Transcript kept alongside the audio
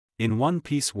In One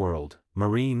Piece world,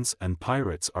 Marines and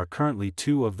pirates are currently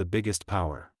two of the biggest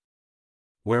power.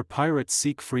 Where pirates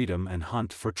seek freedom and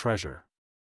hunt for treasure,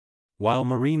 while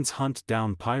Marines hunt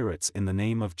down pirates in the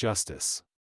name of justice.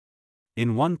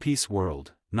 In One Piece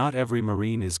world, not every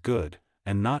Marine is good,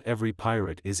 and not every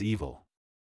pirate is evil.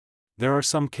 There are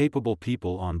some capable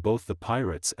people on both the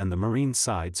pirates and the Marine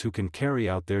sides who can carry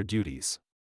out their duties.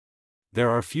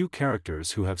 There are few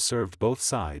characters who have served both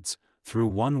sides, through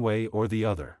one way or the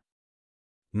other.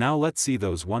 Now let's see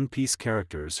those One Piece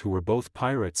characters who were both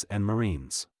pirates and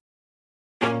Marines.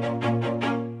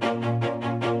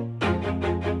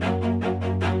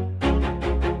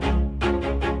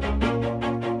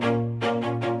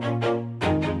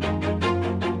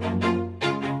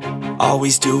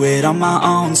 Always do it on my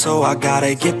own, so I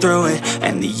gotta get through it.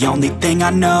 And the only thing I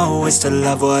know is to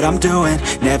love what I'm doing.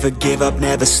 Never give up,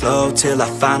 never slow, till I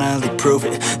finally prove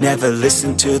it. Never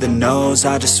listen to the no's,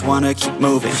 I just wanna keep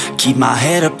moving. Keep my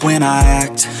head up when I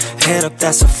act, head up,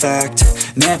 that's a fact.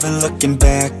 Never looking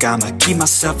back, I'ma keep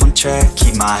myself on track.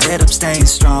 Keep my head up, staying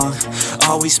strong,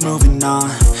 always moving on.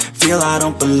 Feel I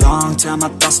don't belong, tell my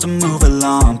thoughts to move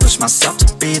along. Push myself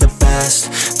to be the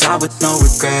best, die with no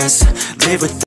regrets. Live with